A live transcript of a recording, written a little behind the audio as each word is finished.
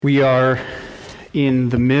We are in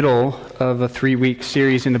the middle of a 3-week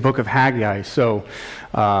series in the book of Haggai. So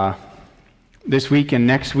this week and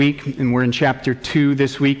next week, and we're in chapter 2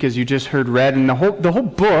 this week, as you just heard read. And the whole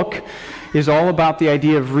book is all about the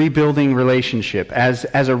idea of rebuilding relationship. As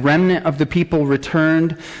a remnant of the people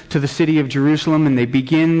returned to the city of Jerusalem, and they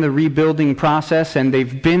begin the rebuilding process, and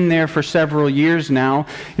they've been there for several years now.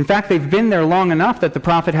 In fact, they've been there long enough that the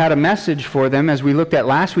prophet had a message for them, as we looked at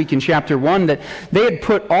last week in chapter 1, that they had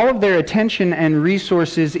put all of their attention and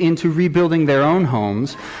resources into rebuilding their own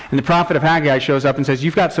homes. And the prophet of Haggai shows up and says,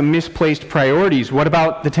 "You've got some misplaced priorities. What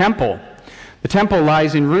about the temple? The temple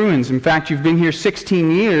lies in ruins. In fact, you've been here 16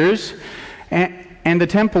 years, and the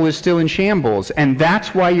temple is still in shambles. And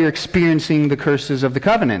that's why you're experiencing the curses of the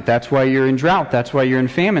covenant. That's why you're in drought. That's why you're in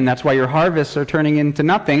famine. That's why your harvests are turning into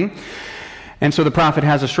nothing." And so the prophet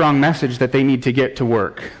has a strong message that they need to get to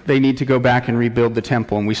work. They need to go back and rebuild the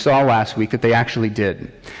temple. And we saw last week that they actually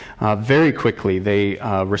did. Very quickly, they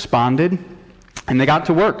responded. And they got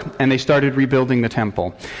to work, and they started rebuilding the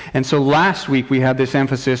temple. And so last week we had this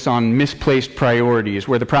emphasis on misplaced priorities,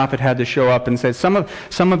 where the prophet had to show up and say, some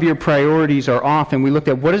of your priorities are off. And we looked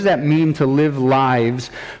at what does that mean to live lives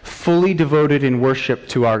fully devoted in worship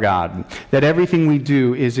to our God, that everything we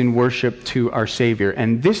do is in worship to our Savior.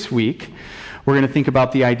 And this week we're going to think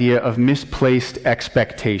about the idea of misplaced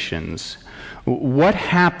expectations. What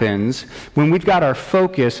happens when we've got our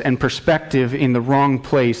focus and perspective in the wrong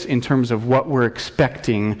place in terms of what we're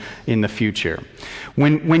expecting in the future?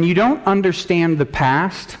 When you don't understand the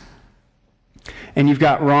past and you've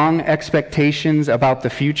got wrong expectations about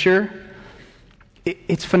the future,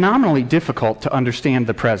 it's phenomenally difficult to understand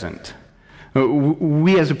the present.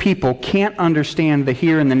 We as a people can't understand the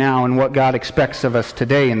here and the now and what God expects of us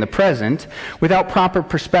today in the present without proper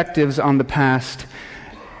perspectives on the past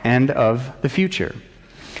and of the future.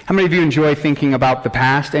 How many of you enjoy thinking about the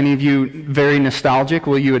past? Any of you very nostalgic?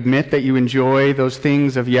 Will you admit that you enjoy those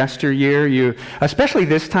things of yesteryear? Especially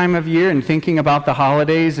this time of year, and thinking about the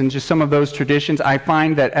holidays and just some of those traditions. I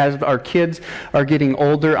find that as our kids are getting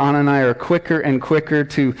older, Anna and I are quicker and quicker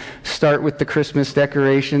to start with the Christmas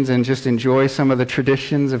decorations and just enjoy some of the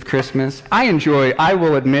traditions of Christmas. I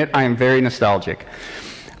will admit, I am very nostalgic.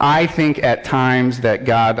 I think at times that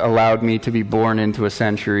God allowed me to be born into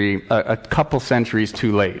a couple centuries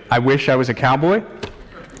too late. I wish I was a cowboy.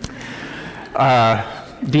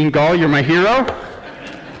 Dean Gall, you're my hero.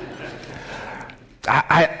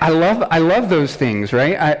 I love those things,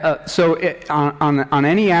 right? On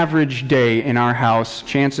any average day in our house,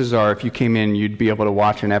 chances are if you came in, you'd be able to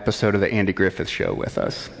watch an episode of the Andy Griffith Show with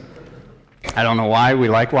us. I don't know why we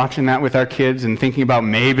like watching that with our kids and thinking about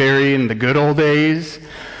Mayberry and the good old days,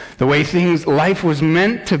 the way life was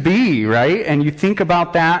meant to be, right? And you think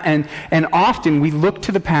about that, and often we look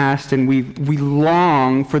to the past and we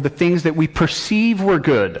long for the things that we perceive were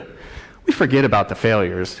good. We forget about the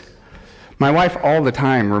failures. My wife all the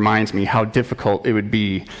time reminds me how difficult it would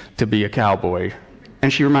be to be a cowboy.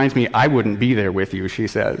 And she reminds me, I wouldn't be there with you, she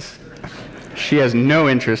says. She has no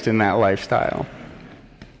interest in that lifestyle.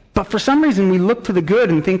 But for some reason, we look to the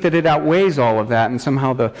good and think that it outweighs all of that, and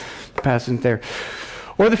somehow the past isn't there.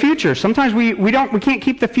 Or the future. Sometimes we can't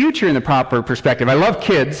keep the future in the proper perspective. I love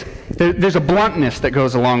kids. There's a bluntness that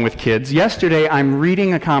goes along with kids. Yesterday, I'm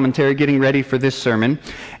reading a commentary, getting ready for this sermon,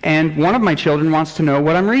 and one of my children wants to know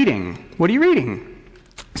what I'm reading. What are you reading?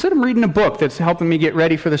 I said, I'm reading a book that's helping me get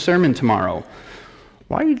ready for the sermon tomorrow.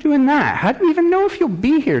 Why are you doing that? How do you even know if you'll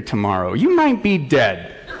be here tomorrow? You might be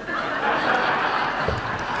dead.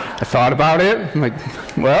 I thought about it. I'm like,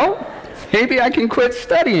 well, maybe I can quit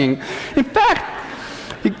studying. In fact,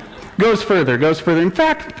 it goes further. In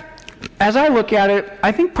fact, as I look at it,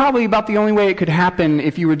 I think probably about the only way it could happen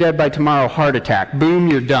if you were dead by tomorrow, heart attack. Boom,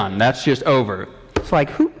 you're done. That's just over. It's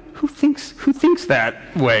like, who thinks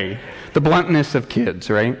that way? The bluntness of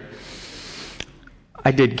kids, right?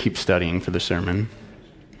 I did keep studying for the sermon.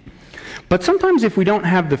 But sometimes if we don't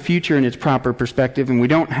have the future in its proper perspective and we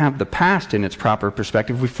don't have the past in its proper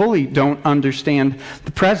perspective, we fully don't understand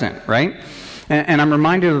the present, right? And I'm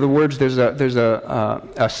reminded of the words, there's a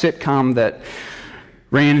sitcom that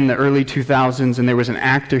ran in the early 2000s, and there was an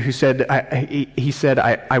actor who said,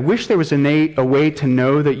 I wish there was a way to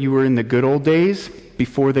know that you were in the good old days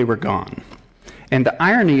before they were gone. And the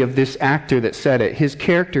irony of this actor that said it, his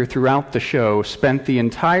character throughout the show spent the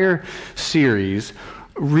entire series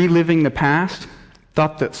reliving the past,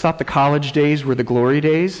 thought the college days were the glory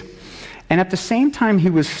days, and at the same time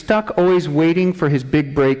he was stuck always waiting for his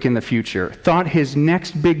big break in the future, thought his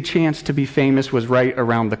next big chance to be famous was right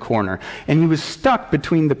around the corner, and he was stuck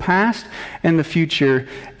between the past and the future,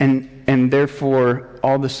 and therefore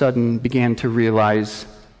all of a sudden began to realize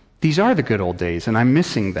These are the good old days, and I'm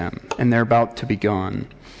missing them, and they're about to be gone.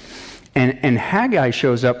 And Haggai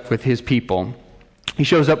shows up with his people. He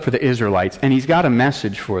shows up for the Israelites, and he's got a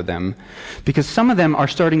message for them, because some of them are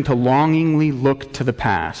starting to longingly look to the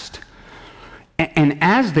past. And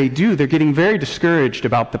as they do, they're getting very discouraged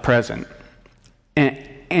about the present.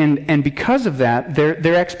 And because of that,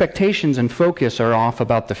 their expectations and focus are off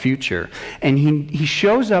about the future. And he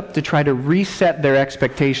shows up to try to reset their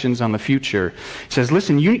expectations on the future. He says,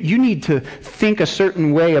 listen, you need to think a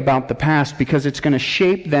certain way about the past, because it's going to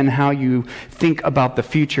shape then how you think about the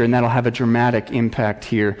future, and that'll have a dramatic impact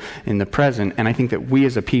here in the present. And I think that we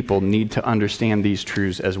as a people need to understand these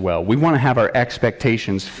truths as well. We want to have our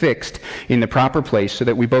expectations fixed in the proper place so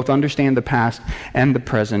that we both understand the past and the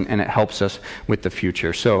present, and it helps us with the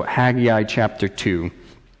future. So Haggai chapter 2,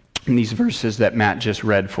 in these verses that Matt just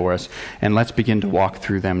read for us, and let's begin to walk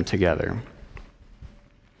through them together.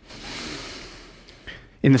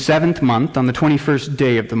 In the 7th month, on the 21st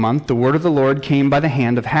day of the month, the word of the Lord came by the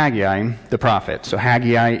hand of Haggai the prophet. So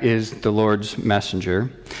Haggai is the Lord's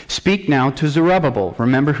messenger. Speak now to Zerubbabel.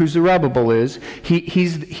 Remember who Zerubbabel is.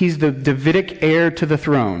 He's the Davidic heir to the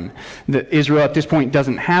throne. Israel at this point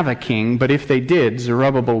doesn't have a king, but if they did,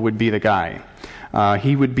 Zerubbabel would be the guy.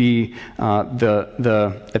 He would be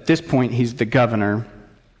at this point, he's the governor.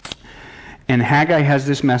 And Haggai has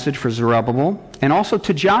this message for Zerubbabel, and also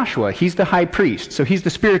to Joshua. He's the high priest, so he's the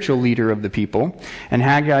spiritual leader of the people. And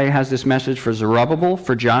Haggai has this message for Zerubbabel,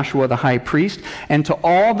 for Joshua the high priest, and to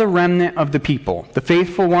all the remnant of the people, the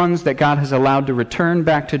faithful ones that God has allowed to return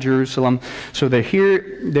back to Jerusalem. So they're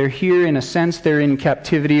here in a sense, they're in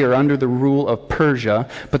captivity or under the rule of Persia,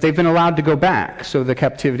 but they've been allowed to go back. So the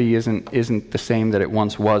captivity isn't the same that it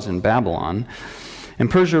once was in Babylon.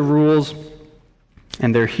 And Persia rules.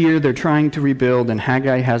 And they're here, they're trying to rebuild, and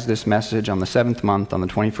Haggai has this message on the 7th month, on the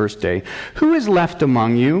 21st day. Who is left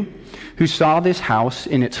among you who saw this house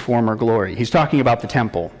in its former glory? He's talking about the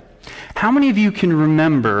temple. How many of you can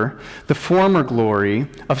remember the former glory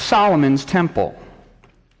of Solomon's temple?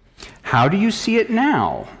 How do you see it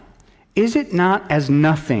now? Is it not as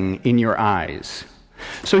nothing in your eyes?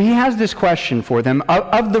 So he has this question for them.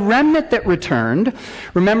 Of the remnant that returned,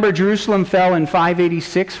 remember Jerusalem fell in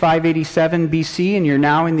 586, 587 BC, and you're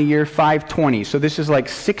now in the year 520. So this is like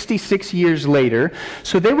 66 years later.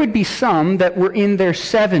 So there would be some that were in their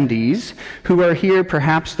 70s who are here.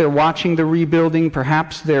 Perhaps they're watching the rebuilding.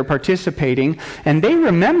 Perhaps they're participating. And they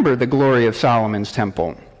remember the glory of Solomon's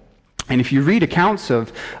temple. And if you read accounts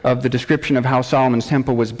of the description of how Solomon's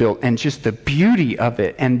temple was built, and just the beauty of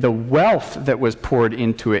it, and the wealth that was poured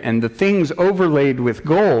into it, and the things overlaid with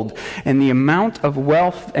gold, and the amount of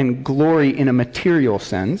wealth and glory in a material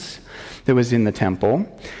sense that was in the temple.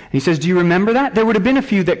 And he says, do you remember that? There would have been a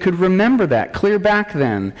few that could remember that clear back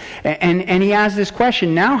then. And he has this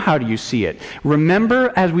question, now how do you see it?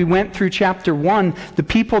 Remember, as we went through chapter 1, the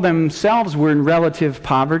people themselves were in relative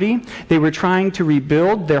poverty. They were trying to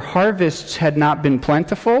rebuild. Their harvests had not been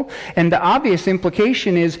plentiful. And the obvious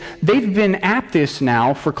implication is they've been at this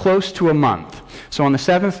now for close to a month. So on the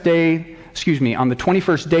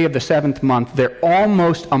 21st day of the 7th month, they're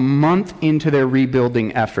almost a month into their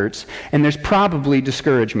rebuilding efforts, and there's probably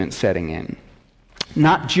discouragement setting in.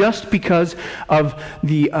 Not just because of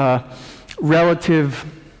the relative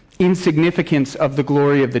insignificance of the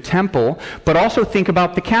glory of the temple, but also think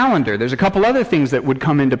about the calendar. There's a couple other things that would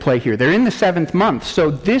come into play here. They're in the 7th month,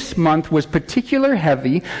 so this month was particularly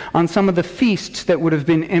heavy on some of the feasts that would have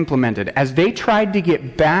been implemented. As they tried to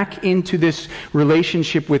get back into this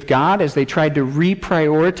relationship with God, as they tried to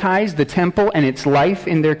reprioritize the temple and its life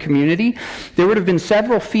in their community, there would have been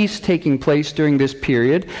several feasts taking place during this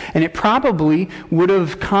period, and it probably would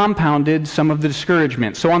have compounded some of the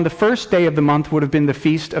discouragement. So on the first day of the month would have been the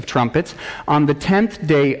Feast of Trumpets. On the 10th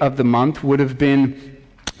day of the month would have been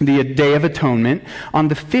the Day of Atonement. On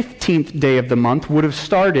the 15th day of the month would have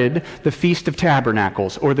started the Feast of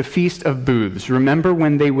Tabernacles, or the Feast of Booths. Remember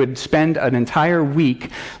when they would spend an entire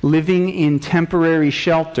week living in temporary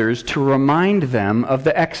shelters to remind them of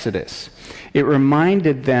the Exodus. It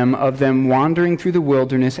reminded them of them wandering through the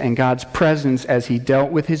wilderness and God's presence as he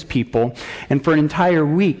dealt with his people. And for an entire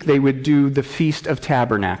week they would do the Feast of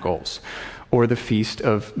Tabernacles, or the Feast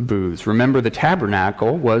of Booths. Remember, the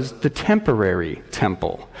tabernacle was the temporary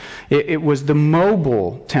temple. It was the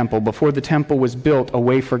mobile temple before the temple was built, a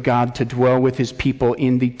way for God to dwell with his people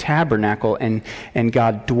in the tabernacle, and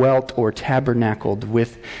God dwelt or tabernacled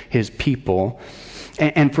with his people.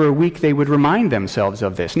 And for a week they would remind themselves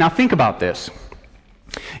of this. Now think about this.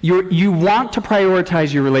 You want to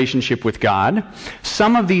prioritize your relationship with God.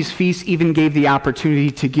 Some of these feasts even gave the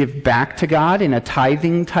opportunity to give back to God in a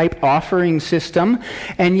tithing type offering system.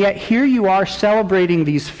 And yet here you are celebrating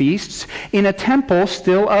these feasts in a temple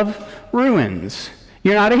still of ruins.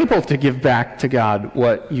 You're not able to give back to God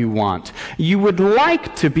what you want. You would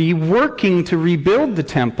like to be working to rebuild the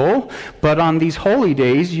temple, but on these holy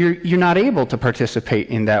days, you're not able to participate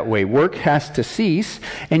in that way. Work has to cease,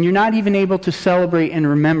 and you're not even able to celebrate and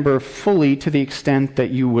remember fully to the extent that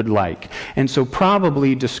you would like. And so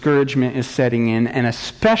probably discouragement is setting in, and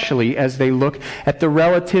especially as they look at the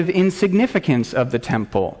relative insignificance of the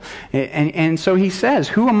temple. And so he says,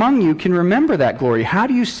 who among you can remember that glory? How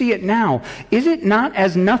do you see it now? Is it not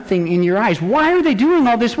as nothing in your eyes? Why are they doing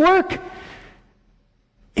all this work?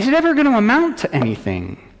 Is it ever going to amount to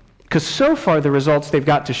anything? Because so far the results they've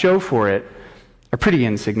got to show for it are pretty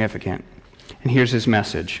insignificant. And here's his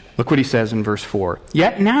message. Look what he says in verse 4.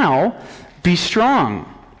 Yet now, be strong,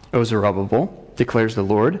 O Zerubbabel, declares the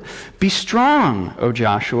Lord. Be strong, O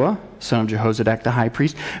Joshua, son of Jehozadak the high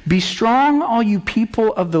priest. Be strong, all you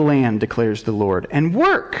people of the land, declares the Lord, and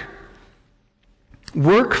work.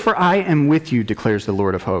 Work, for I am with you, declares the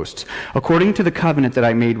Lord of hosts. According to the covenant that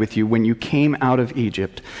I made with you when you came out of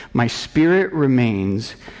Egypt, my spirit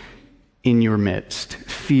remains in your midst.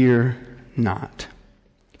 Fear not.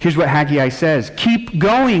 Here's what Haggai says. Keep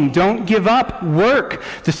going. Don't give up. Work.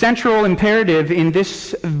 The central imperative in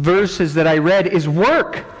this verses that I read is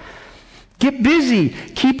work. Get busy.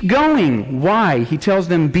 Keep going. Why? He tells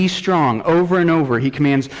them, be strong over and over. He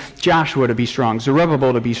commands Joshua to be strong,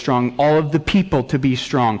 Zerubbabel to be strong, all of the people to be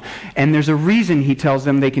strong. And there's a reason he tells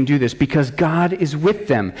them they can do this, because God is with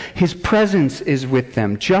them. His presence is with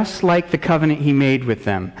them, just like the covenant he made with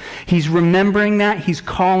them. He's remembering that. He's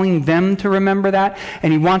calling them to remember that.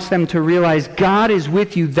 And he wants them to realize God is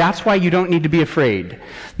with you. That's why you don't need to be afraid.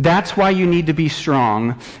 That's why you need to be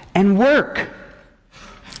strong and work.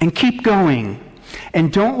 And keep going.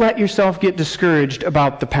 And don't let yourself get discouraged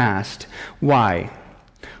about the past. Why?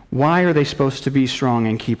 Why are they supposed to be strong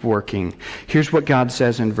and keep working? Here's what God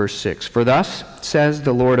says in verse 6. For thus says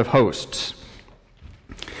the Lord of hosts.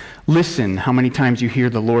 Listen how many times you hear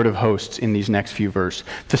the Lord of hosts in these next few verses.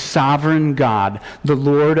 The sovereign God, the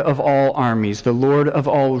Lord of all armies, the Lord of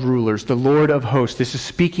all rulers, the Lord of hosts. This is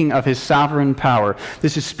speaking of his sovereign power.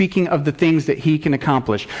 This is speaking of the things that he can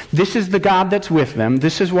accomplish. This is the God that's with them.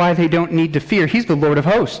 This is why they don't need to fear. He's the Lord of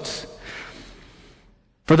hosts.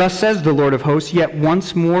 For thus says the Lord of hosts, yet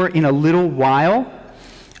once more in a little while,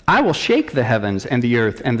 I will shake the heavens and the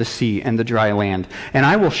earth and the sea and the dry land, and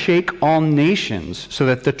I will shake all nations, so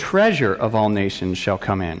that the treasure of all nations shall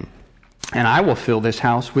come in. And I will fill this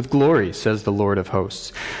house with glory, says the Lord of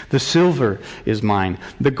hosts. The silver is mine,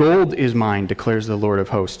 the gold is mine, declares the Lord of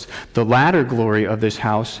hosts. The latter glory of this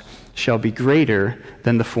house shall be greater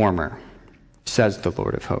than the former, says the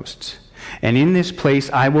Lord of hosts. And in this place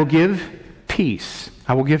I will give peace,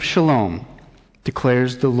 I will give shalom,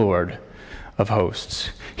 declares the Lord of hosts.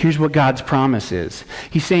 Here's what God's promise is.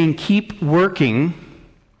 He's saying, keep working.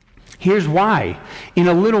 Here's why. In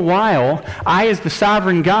a little while, I, as the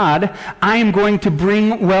sovereign God, I am going to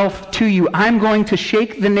bring wealth to you. I'm going to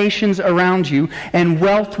shake the nations around you, and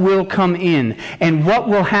wealth will come in. And what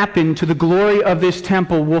will happen to the glory of this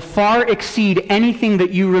temple will far exceed anything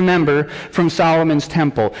that you remember from Solomon's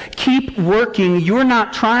temple. Keep working. You're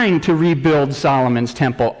not trying to rebuild Solomon's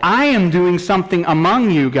temple. I am doing something among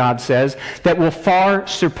you, God says, that will far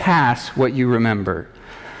surpass what you remember.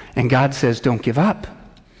 And God says, don't give up.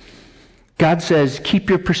 God says, keep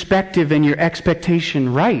your perspective and your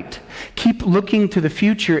expectation right. Keep looking to the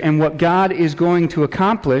future and what God is going to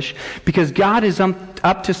accomplish, because God is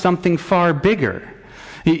up to something far bigger.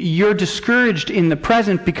 You're discouraged in the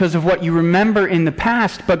present because of what you remember in the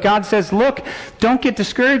past, but God says, look, don't get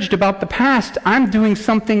discouraged about the past. I'm doing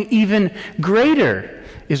something even greater,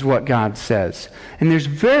 is what God says. And there's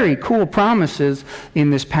very cool promises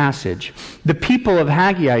in this passage. The people of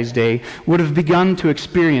Haggai's day would have begun to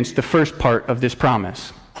experience the first part of this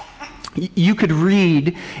promise. You could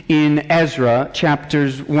read in Ezra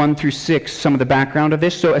chapters 1 through 6 some of the background of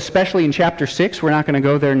this. So especially in chapter 6, we're not going to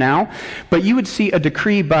go there now. But you would see a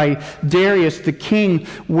decree by Darius the king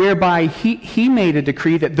whereby he made a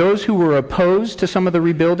decree that those who were opposed to some of the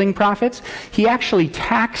rebuilding prophets, he actually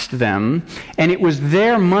taxed them, and it was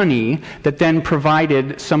their money that then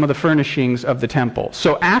provided some of the furnishings of the temple.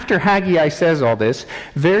 So after Haggai says all this,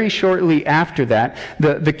 very shortly after that,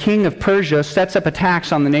 the king of Persia sets up a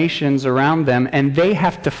tax on the nations nations around them, and they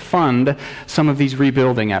have to fund some of these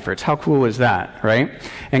rebuilding efforts. How cool is that, right?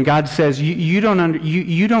 And God says, you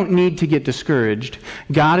don't need to get discouraged.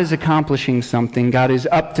 God is accomplishing something. God is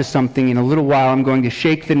up to something. In a little while, I'm going to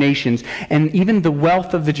shake the nations, and even the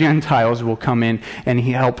wealth of the Gentiles will come in and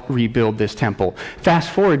help rebuild this temple. Fast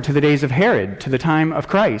forward to the days of Herod, to the time of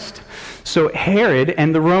Christ. So Herod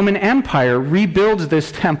and the Roman Empire rebuilds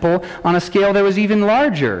this temple on a scale that was even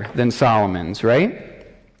larger than Solomon's, right?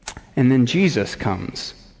 And then Jesus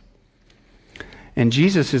comes. And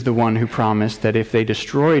Jesus is the one who promised that if they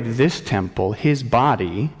destroyed this temple, his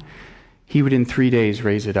body, he would in 3 days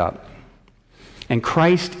raise it up. And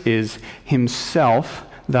Christ is himself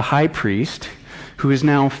the high priest who is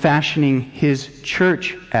now fashioning his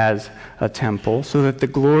church as a temple so that the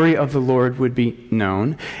glory of the Lord would be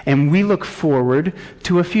known. And we look forward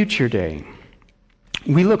to a future day.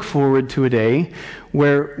 We look forward to a day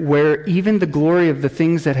where even the glory of the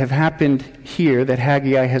things that have happened here that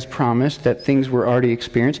Haggai has promised, that things were already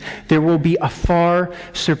experienced, there will be a far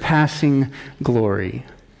surpassing glory.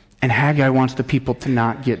 And Haggai wants the people to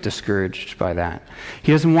not get discouraged by that.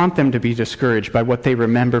 He doesn't want them to be discouraged by what they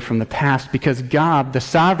remember from the past, because God, the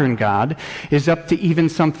sovereign God, is up to even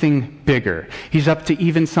something bigger. He's up to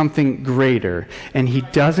even something greater. And he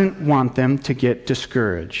doesn't want them to get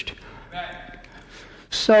discouraged.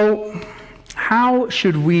 So, how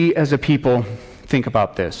should we as a people think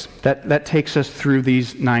about this? That takes us through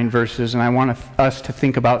these 9 verses, and I want us to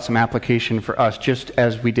think about some application for us, just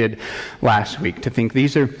as we did last week, to think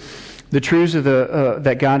these are the truths of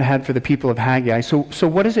that God had for the people of Haggai. So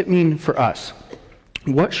what does it mean for us?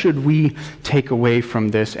 What should we take away from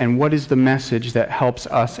this, and what is the message that helps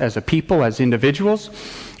us as a people, as individuals,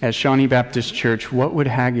 as Shawnee Baptist Church? What would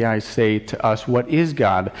Haggai say to us? What is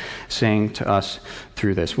God saying to us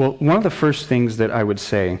through this? Well, one of the first things that I would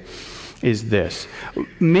say is this.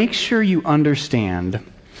 Make sure you understand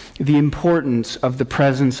the importance of the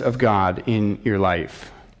presence of God in your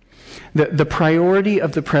life. The priority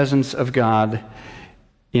of the presence of God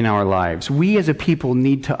in our lives. We as a people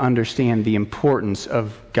need to understand the importance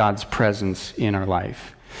of God's presence in our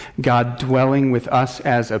life. God dwelling with us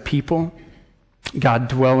as a people, God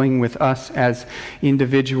dwelling with us as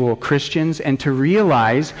individual Christians, and to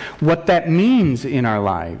realize what that means in our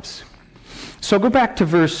lives. So go back to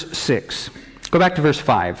verse 6. Go back to verse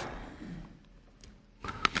 5.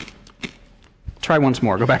 Try once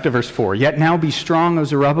more. Go back to verse 4. Yet now be strong, O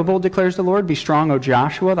Zerubbabel, declares the Lord. Be strong, O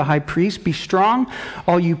Joshua, the high priest. Be strong,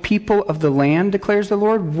 all you people of the land, declares the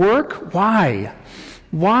Lord. Work. Why?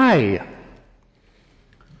 Why?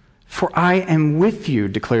 For I am with you,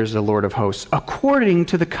 declares the Lord of hosts, according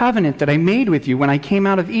to the covenant that I made with you when I came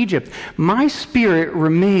out of Egypt. My spirit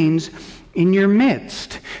remains in your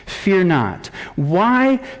midst. Fear not.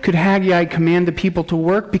 Why could Haggai command the people to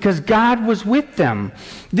work? Because God was with them.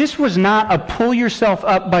 This was not a pull yourself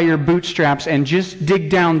up by your bootstraps and just dig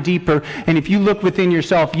down deeper, and if you look within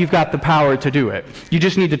yourself, you've got the power to do it. You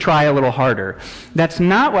just need to try a little harder. That's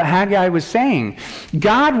not what Haggai was saying.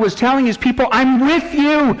 God was telling his people, I'm with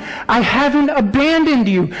you. I haven't abandoned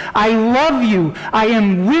you. I love you. I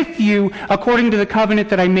am with you according to the covenant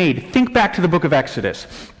that I made. Think back to the book of Exodus.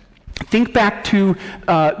 Think back to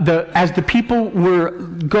as the people were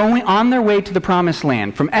going on their way to the promised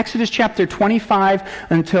land. From Exodus chapter 25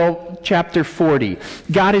 until chapter 40,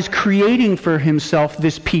 God is creating for himself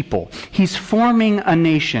this people. He's forming a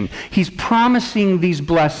nation. He's promising these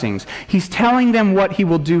blessings. He's telling them what he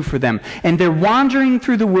will do for them. And they're wandering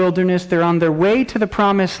through the wilderness. They're on their way to the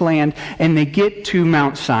promised land, and they get to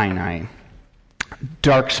Mount Sinai.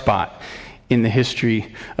 Dark spot in the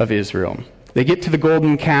history of Israel. They get to the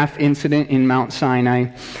golden calf incident in Mount Sinai,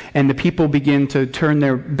 and the people begin to turn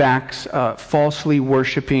their backs, falsely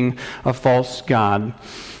worshiping a false god.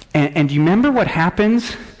 And do you remember what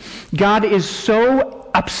happens? God is so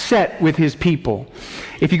upset with his people.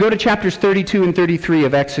 If you go to chapters 32 and 33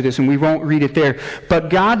 of Exodus, and we won't read it there,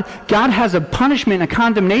 but God has a punishment, a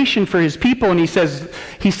condemnation for his people, and he says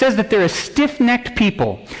that they're a stiff-necked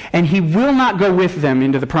people, and he will not go with them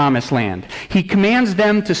into the promised land. He commands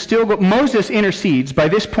them to still go. Moses intercedes. By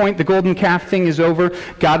this point, the golden calf thing is over.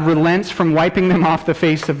 God relents from wiping them off the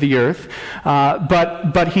face of the earth.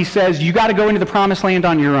 But he says, you got to go into the promised land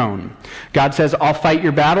on your own. God says, I'll fight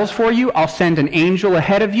your battles for you. I'll send an angel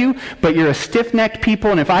ahead of you, but you're a stiff-necked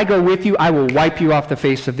people, and if I go with you, I will wipe you off the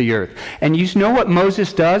face of the earth. And you know what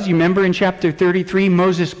Moses does? You remember in chapter 33,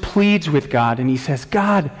 Moses pleads with God, and he says,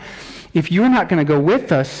 God, if you're not going to go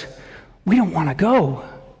with us, we don't want to go.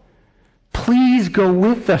 Please go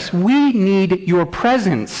with us. We need your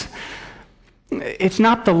presence. It's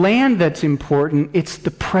not the land that's important, it's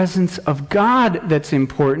the presence of God that's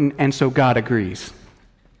important, and so God agrees.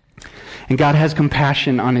 And God has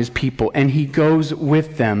compassion on his people, and he goes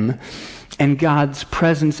with them, and God's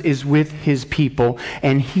presence is with his people.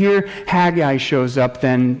 And here Haggai shows up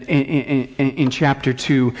then in chapter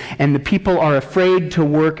 2, and the people are afraid to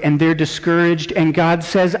work, and they're discouraged, and God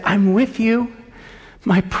says, I'm with you.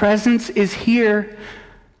 My presence is here.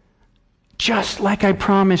 Just like I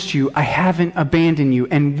promised you, I haven't abandoned you.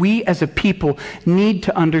 And we as a people need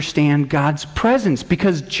to understand God's presence,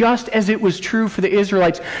 because just as it was true for the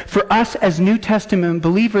Israelites, for us as New Testament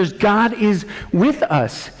believers, God is with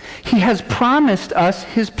us. He has promised us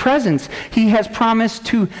his presence. He has promised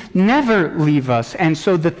to never leave us. And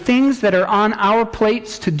so the things that are on our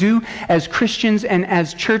plates to do as Christians and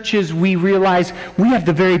as churches, we realize we have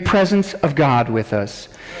the very presence of God with us.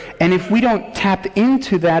 And if we don't tap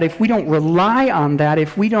into that, if we don't rely on that,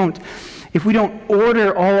 if we don't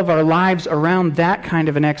order all of our lives around that kind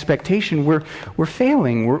of an expectation, we're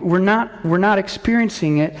failing. We're not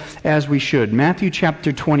experiencing it as we should. Matthew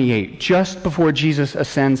chapter 28, just before Jesus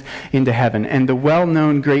ascends into heaven, and the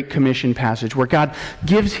well-known Great Commission passage where God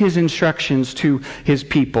gives his instructions to his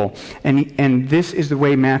people. And this is the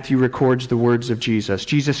way Matthew records the words of Jesus.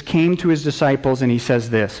 Jesus came to his disciples and he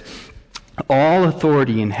says this, all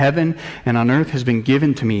authority in heaven and on earth has been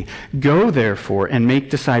given to me. Go, therefore, and make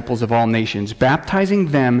disciples of all nations, baptizing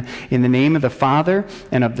them in the name of the Father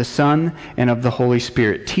and of the Son and of the Holy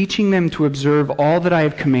Spirit, teaching them to observe all that I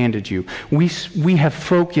have commanded you. We have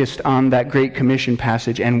focused on that Great Commission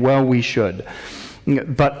passage, and well, we should.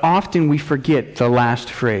 But often we forget the last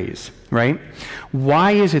phrase, right?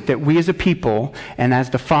 Why is it that we as a people and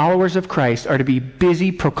as the followers of Christ are to be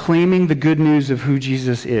busy proclaiming the good news of who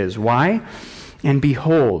Jesus is? Why? And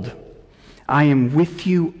behold, I am with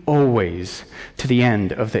you always to the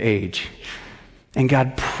end of the age. And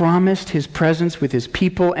God promised his presence with his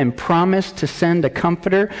people and promised to send a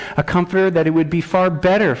comforter that it would be far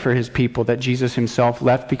better for his people that Jesus himself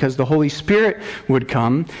left, because the Holy Spirit would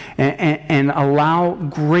come and allow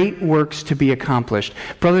great works to be accomplished.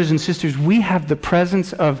 Brothers and sisters, we have the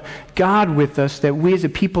presence of God with us, that we as a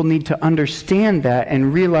people need to understand that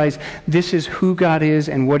and realize this is who God is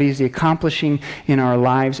and what he's accomplishing in our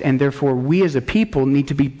lives, and therefore we as a people need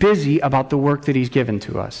to be busy about the work that he's given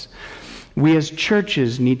to us. We as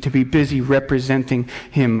churches need to be busy representing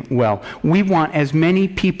him well. We want as many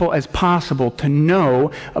people as possible to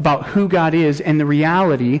know about who God is and the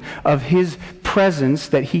reality of his presence,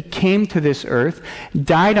 that he came to this earth,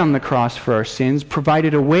 died on the cross for our sins,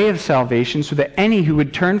 provided a way of salvation so that any who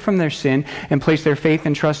would turn from their sin and place their faith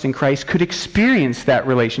and trust in Christ could experience that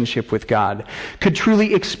relationship with God, could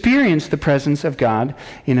truly experience the presence of God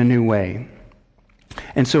in a new way.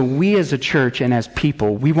 And so we as a church and as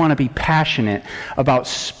people, we want to be passionate about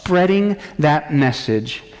spreading that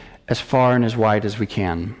message as far and as wide as we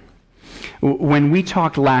can. When we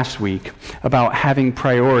talked last week about having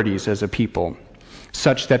priorities as a people,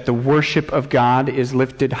 such that the worship of God is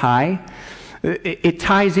lifted high, it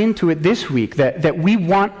ties into it this week, that we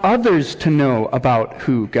want others to know about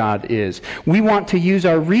who God is. We want to use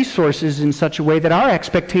our resources in such a way that our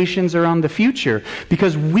expectations are on the future,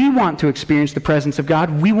 because we want to experience the presence of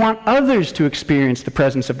God. We want others to experience the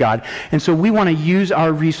presence of God. And so we want to use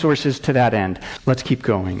our resources to that end. Let's keep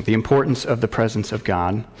going. The importance of the presence of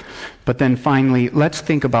God. But then finally, let's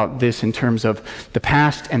think about this in terms of the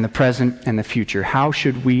past and the present and the future. How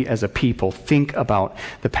should we as a people think about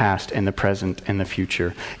the past and the present and the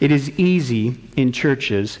future? It is easy in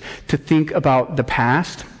churches to think about the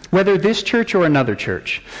past, whether this church or another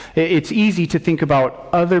church. It's easy to think about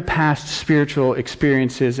other past spiritual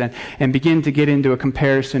experiences and begin to get into a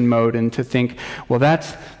comparison mode and to think, well,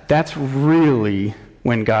 that's really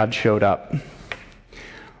when God showed up.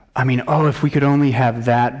 I mean, if we could only have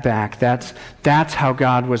that back. That's how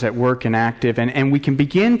God was at work and active. And we can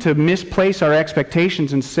begin to misplace our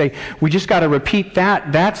expectations and say, we just got to repeat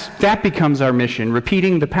that. That becomes our mission.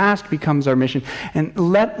 Repeating the past becomes our mission. And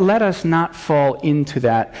let us not fall into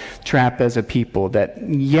that trap as a people, that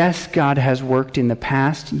yes, God has worked in the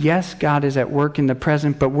past. Yes, God is at work in the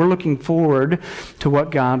present, but we're looking forward to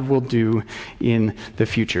what God will do in the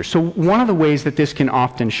future. So one of the ways that this can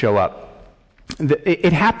often show up,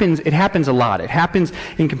 it happens a lot. It happens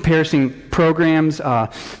in comparison programs,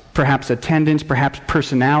 perhaps attendance, perhaps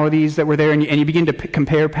personalities that were there, and you begin to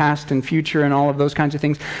compare past and future and all of those kinds of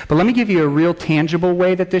things. But let me give you a real tangible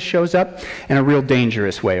way that this shows up and a real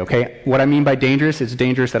dangerous way, okay? What I mean by dangerous, it's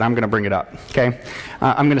dangerous that I'm going to bring it up, okay?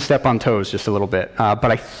 I'm going to step on toes just a little bit,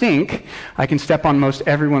 but I think I can step on most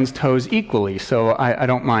everyone's toes equally, so I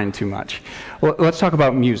don't mind too much. Well, let's talk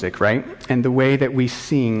about music, right? And the way that we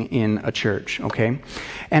sing in a church, okay?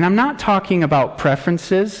 And I'm not talking about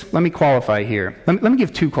preferences. Let me qualify here. Let me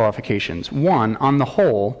give two qualifications. One, on the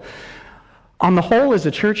whole, as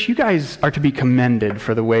a church, you guys are to be commended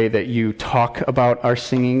for the way that you talk about our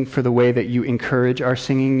singing, for the way that you encourage our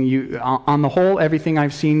singing. On the whole, everything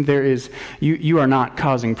I've seen, you are not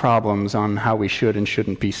causing problems on how we should and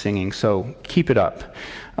shouldn't be singing. So keep it up.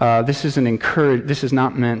 This is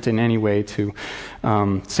not meant in any way to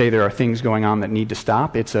say there are things going on that need to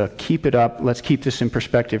stop. It's a keep it up. Let's keep this in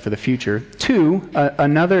perspective for the future. Two,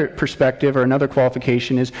 another perspective or another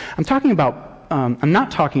qualification is I'm not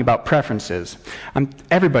talking about preferences.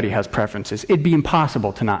 Everybody has preferences. It'd be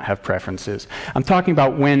impossible to not have preferences. I'm talking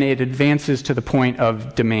about when it advances to the point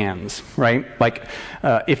of demands, right? Like,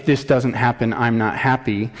 if this doesn't happen, I'm not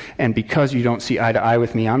happy, and because you don't see eye to eye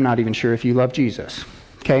with me, I'm not even sure if you love Jesus.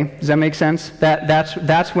 Okay, does that make sense?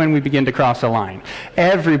 That's when we begin to cross a line.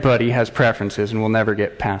 Everybody has preferences, and we'll never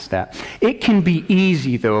get past that. It can be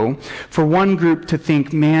easy, though, for one group to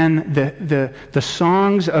think, man, the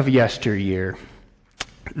songs of yesteryear,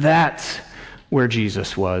 that's where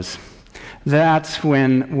Jesus was. That's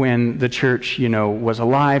when the church, was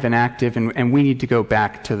alive and active, and we need to go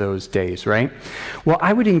back to those days, right? Well,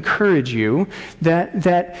 I would encourage you that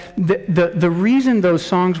the reason those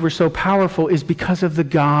songs were so powerful is because of the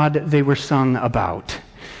God they were sung about,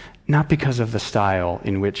 not because of the style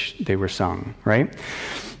in which they were sung, right?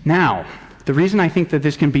 Now, the reason I think that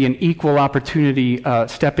this can be an equal opportunity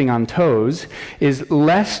stepping on toes is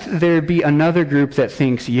lest there be another group that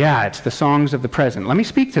thinks, yeah, it's the songs of the present. Let me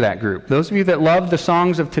speak to that group. Those of you that love the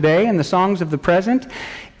songs of today and the songs of the present,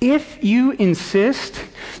 if you insist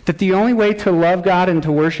that the only way to love God and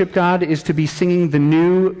to worship God is to be singing the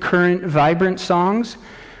new, current, vibrant songs,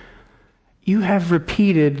 you have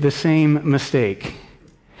repeated the same mistake.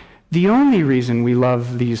 The only reason we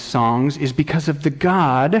love these songs is because of the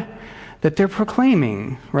God that they're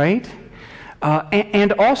proclaiming, right?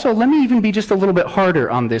 And also, let me even be just a little bit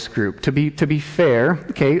harder on this group, to be fair,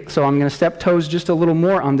 okay? So I'm going to step toes just a little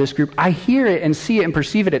more on this group. I hear it and see it and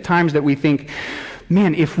perceive it at times that we think,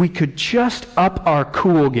 man, if we could just up our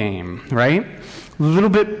cool game, right? A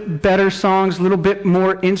little bit better songs, a little bit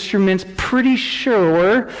more instruments, pretty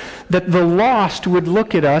sure that the lost would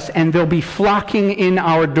look at us and they'll be flocking in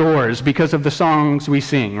our doors because of the songs we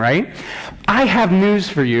sing, right? I have news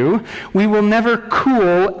for you. We will never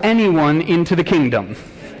cool anyone into the kingdom.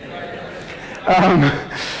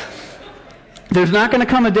 There's not going to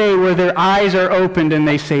come a day where their eyes are opened and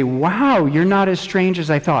they say, wow, you're not as strange as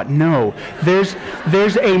I thought. No, there's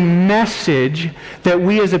a message that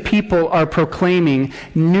we as a people are proclaiming.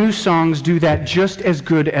 New songs do that just as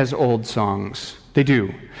good as old songs. They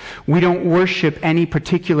do. We don't worship any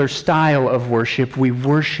particular style of worship. We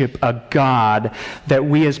worship a God that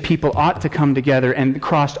we as people ought to come together and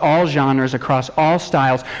across all genres, across all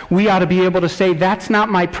styles. We ought to be able to say, that's not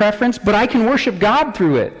my preference, but I can worship God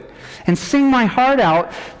through it. And sing my heart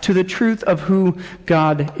out to the truth of who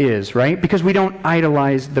God is, right? Because we don't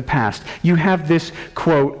idolize the past. You have this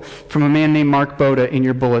quote from a man named Mark Boda in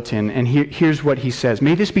your bulletin, and here's what he says.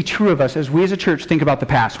 May this be true of us as we as a church think about the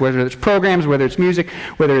past, whether it's programs, whether it's music,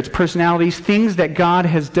 whether it's personalities, things that God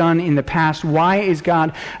has done in the past. Why is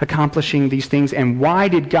God accomplishing these things, and why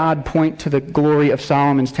did God point to the glory of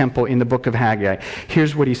Solomon's temple in the book of Haggai?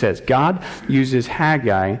 Here's what he says. God uses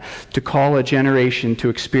Haggai to call a generation to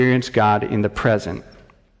experience God in the present.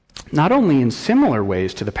 Not only in similar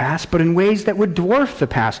ways to the past, but in ways that would dwarf the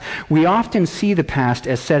past. We often see the past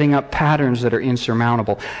as setting up patterns that are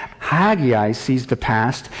insurmountable. Haggai sees the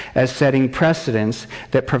past as setting precedents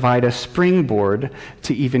that provide a springboard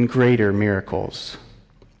to even greater miracles.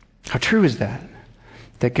 How true is that?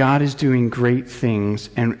 That God is doing great things,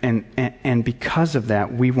 and because of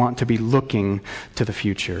that, we want to be looking to the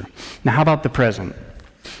future. Now, how about the present?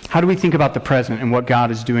 How do we think about the present and what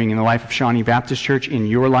God is doing in the life of Shawnee Baptist Church, in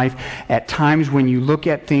your life, at times when you look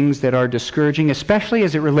at things that are discouraging, especially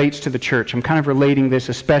as it relates to the church? I'm kind of relating this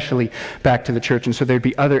especially back to the church, and so there'd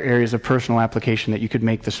be other areas of personal application that you could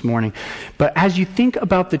make this morning. But as you think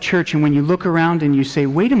about the church and when you look around and you say,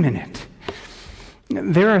 wait a minute,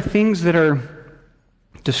 there are things that are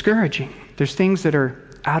discouraging. There's things that are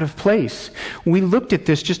out of place. We looked at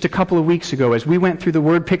this just a couple of weeks ago as we went through the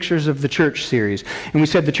Word Pictures of the Church series. And we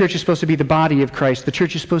said the church is supposed to be the body of Christ. The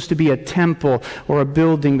church is supposed to be a temple or a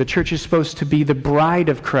building. The church is supposed to be the bride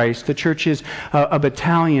of Christ. The church is a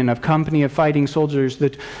battalion, a company of fighting soldiers.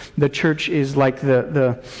 The church is like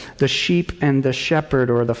the sheep and the shepherd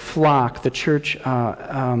or the flock. The church...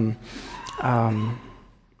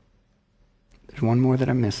 there's one more that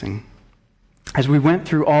I'm missing. As we went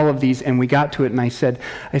through all of these and we got to it, and I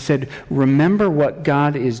said, remember what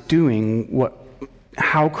God is doing,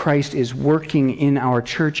 how Christ is working in our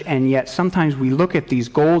church, and yet sometimes we look at these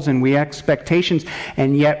goals and we expectations,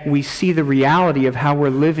 and yet we see the reality of how we're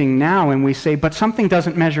living now, and we say, but something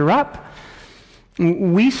doesn't measure up.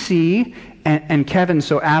 We see, and Kevin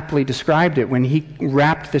so aptly described it when he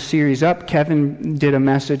wrapped the series up. Kevin did a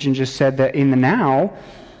message and just said that in the now,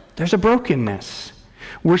 there's a brokenness.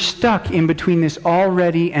 We're stuck in between this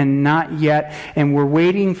already and not yet, and we're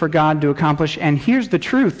waiting for God to accomplish. And here's the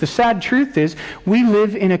truth. The sad truth is we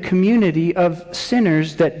live in a community of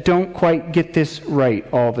sinners that don't quite get this right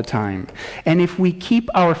all the time. And if we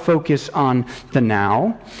keep our focus on the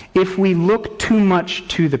now, if we look too much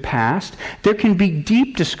to the past, there can be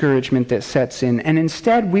deep discouragement that sets in. And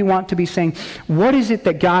instead, we want to be saying, what is it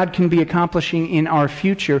that God can be accomplishing in our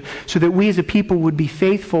future so that we as a people would be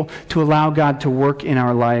faithful to allow God to work in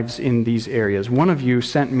our lives in these areas. One of you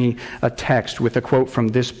sent me a text with a quote from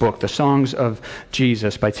this book, The Songs of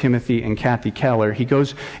Jesus by Timothy and Kathy Keller. He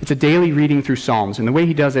goes, it's a daily reading through Psalms, and the way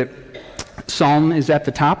he does it, Psalm is at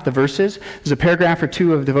the top, the verses. There's a paragraph or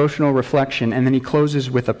two of devotional reflection, and then he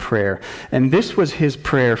closes with a prayer. And this was his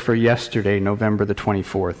prayer for yesterday, November the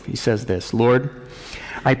 24th. He says this, Lord,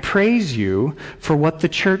 I praise you for what the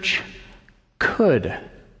church could,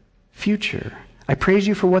 future. I praise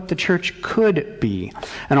you for what the church could be,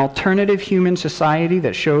 an alternative human society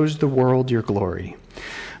that shows the world your glory.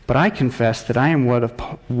 But I confess that I am a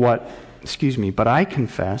part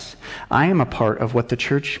of what the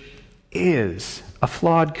church is, a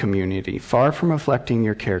flawed community, far from reflecting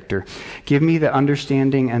your character. Give me the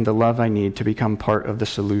understanding and the love I need to become part of the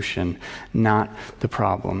solution, not the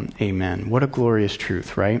problem. Amen. What a glorious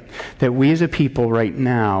truth, right? That we as a people right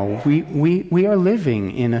now, we are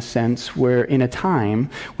living in a sense where in a time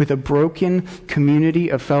with a broken community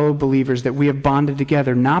of fellow believers that we have bonded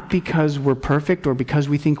together, not because we're perfect or because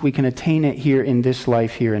we think we can attain it here in this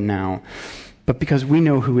life here and now, but because we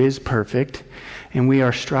know who is perfect, and we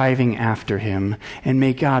are striving after him. And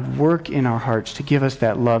may God work in our hearts to give us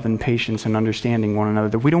that love and patience and understanding one another,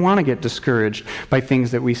 that we don't want to get discouraged by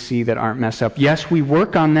things that we see that aren't messed up. Yes, we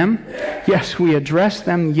work on them. Yes, we address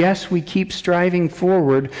them. Yes, we keep striving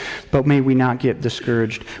forward, but may we not get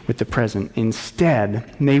discouraged with the present.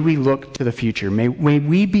 Instead, may we look to the future. May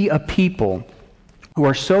we be a people who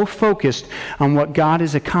are so focused on what God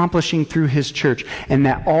is accomplishing through his church, and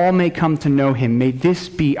that all may come to know him. May this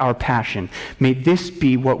be our passion. May this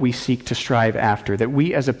be what we seek to strive after, that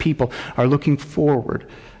we as a people are looking forward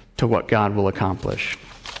to what God will accomplish.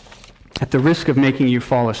 At the risk of making you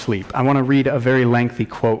fall asleep, I want to read a very lengthy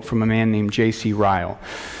quote from a man named J.C. Ryle.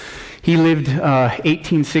 He lived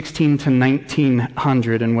 1816 to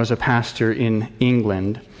 1900 and was a pastor in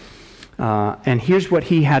England. And here's what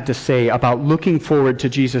he had to say about looking forward to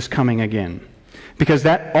Jesus coming again. Because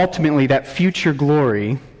that ultimately, that future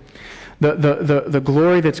glory, the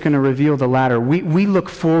glory that's going to reveal the latter, we look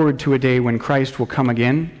forward to a day when Christ will come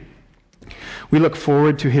again. We look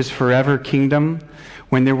forward to his forever kingdom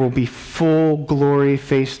when there will be full glory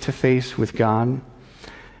face to face with God.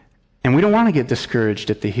 And we don't want to get discouraged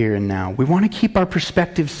at the here and now. We want to keep our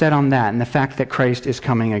perspective set on that and the fact that Christ is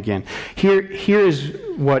coming again. Here is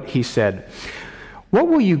what he said. What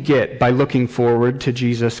will you get by looking forward to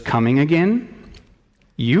Jesus coming again?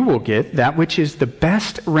 You will get that which is the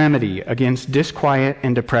best remedy against disquiet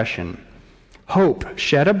and depression. Hope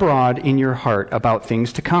shed abroad in your heart about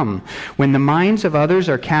things to come. When the minds of others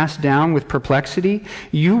are cast down with perplexity,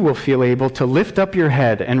 you will feel able to lift up your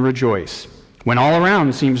head and rejoice. When all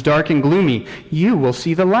around seems dark and gloomy, you will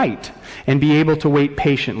see the light and be able to wait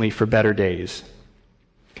patiently for better days.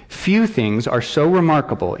 Few things are so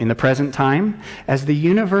remarkable in the present time as the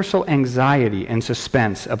universal anxiety and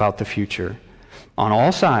suspense about the future. On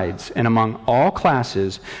all sides and among all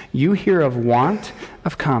classes, you hear of want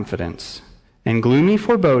of confidence and gloomy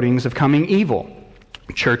forebodings of coming evil.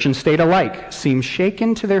 Church and state alike seem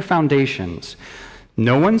shaken to their foundations.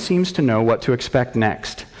 No one seems to know what to expect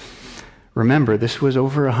next. Remember, this was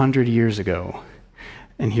over 100 years ago.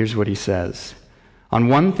 And here's what he says. On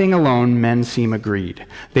one thing alone, men seem agreed.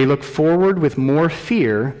 They look forward with more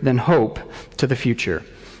fear than hope to the future.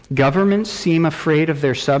 Governments seem afraid of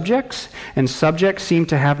their subjects, and subjects seem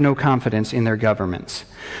to have no confidence in their governments.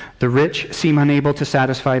 The rich seem unable to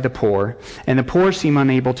satisfy the poor, and the poor seem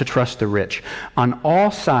unable to trust the rich. On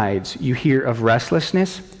all sides you hear of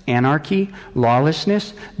restlessness, anarchy,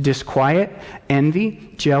 lawlessness, disquiet,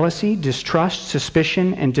 envy, jealousy, distrust,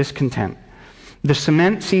 suspicion, and discontent. The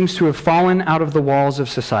cement seems to have fallen out of the walls of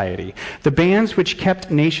society. The bands which kept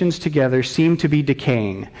nations together seem to be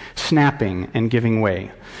decaying, snapping, and giving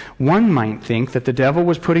way. One might think that the devil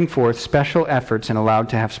was putting forth special efforts and allowed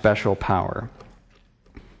to have special power.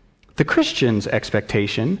 The Christian's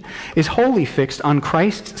expectation is wholly fixed on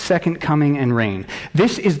Christ's second coming and reign.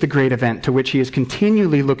 This is the great event to which he is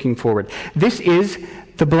continually looking forward. This is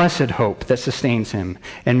the blessed hope that sustains him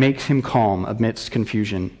and makes him calm amidst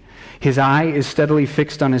confusion. His eye is steadily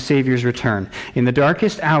fixed on his Savior's return. In the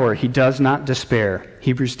darkest hour, he does not despair.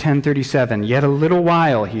 Hebrews 10:37, yet a little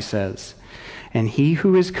while, he says, and he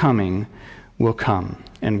who is coming will come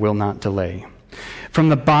and will not delay. From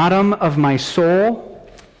the bottom of my soul,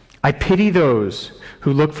 I pity those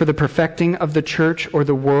who look for the perfecting of the church or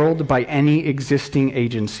the world by any existing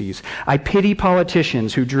agencies. I pity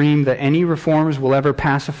politicians who dream that any reforms will ever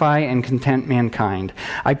pacify and content mankind.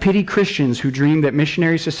 I pity Christians who dream that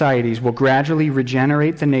missionary societies will gradually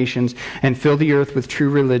regenerate the nations and fill the earth with true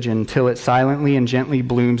religion till it silently and gently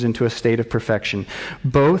blooms into a state of perfection.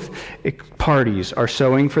 Both parties are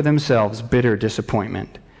sowing for themselves bitter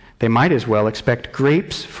disappointment. They might as well expect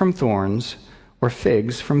grapes from thorns or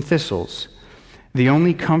figs from thistles. The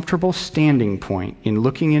only comfortable standing point in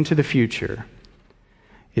looking into the future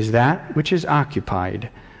is that which is occupied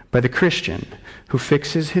by the Christian who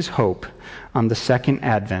fixes his hope on the second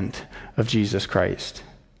advent of Jesus Christ.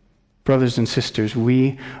 Brothers and sisters,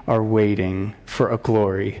 we are waiting for a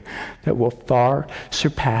glory that will far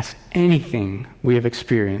surpass anything we have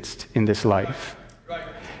experienced in this life.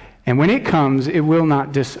 And when it comes, it will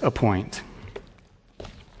not disappoint.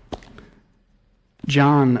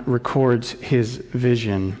 John records his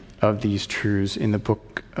vision of these truths in the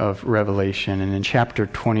book of Revelation. And in chapter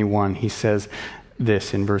 21, he says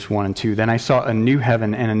this in verse 1 and 2, Then I saw a new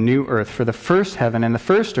heaven and a new earth, for the first heaven and the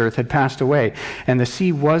first earth had passed away, and the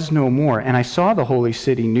sea was no more. And I saw the holy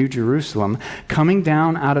city, New Jerusalem, coming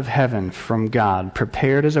down out of heaven from God,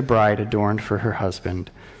 prepared as a bride adorned for her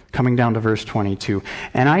husband. Coming down to verse 22,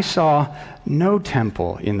 And I saw no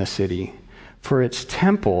temple in the city, for its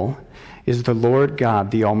temple is the Lord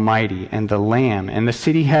God, the Almighty, and the Lamb. And the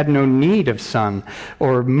city had no need of sun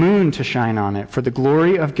or moon to shine on it, for the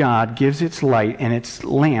glory of God gives its light, and its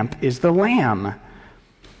lamp is the Lamb.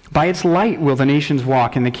 By its light will the nations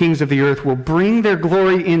walk, and the kings of the earth will bring their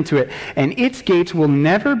glory into it. And its gates will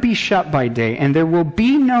never be shut by day, and there will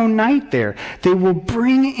be no night there. They will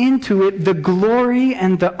bring into it the glory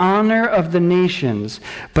and the honor of the nations.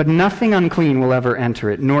 But nothing unclean will ever enter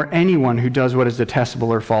it, nor anyone who does what is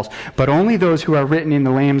detestable or false, but only those who are written in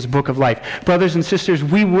the Lamb's book of life. Brothers and sisters,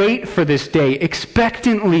 we wait for this day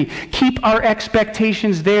expectantly. Keep our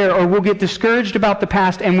expectations there, or we'll get discouraged about the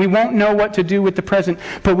past, and we won't know what to do with the present.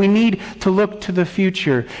 But we need to look to the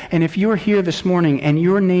future. And if you're here this morning and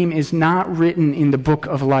your name is not written in the book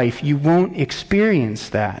of life, you won't experience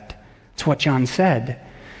that. That's what John said.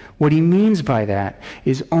 What he means by that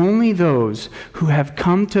is only those who have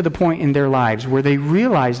come to the point in their lives where they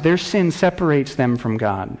realize their sin separates them from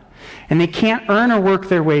God, and they can't earn or work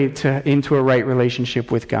their way into a right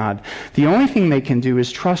relationship with God. The only thing they can do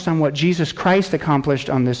is trust on what Jesus Christ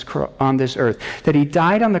accomplished on this earth, that he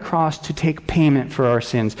died on the cross to take payment for our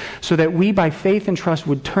sins, so that we by faith and trust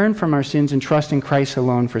would turn from our sins and trust in Christ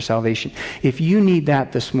alone for salvation. If you need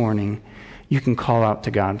that this morning, you can call out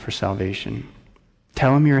to God for salvation.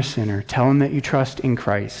 Tell him you're a sinner. Tell him that you trust in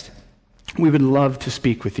Christ. We would love to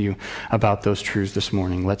speak with you about those truths this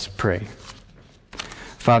morning. Let's pray.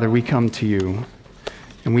 Father, we come to you,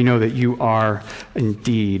 and we know that you are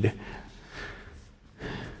indeed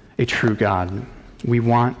a true God. We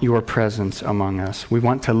want your presence among us. We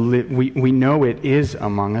want to live. We know it is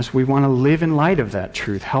among us. We want to live in light of that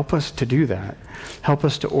truth. Help us to do that. Help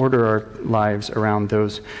us to order our lives around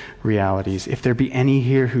those realities. If there be any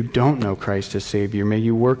here who don't know Christ as Savior, may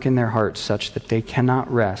you work in their hearts such that they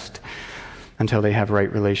cannot rest until they have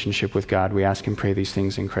right relationship with God. We ask and pray these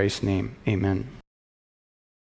things in Christ's name. Amen.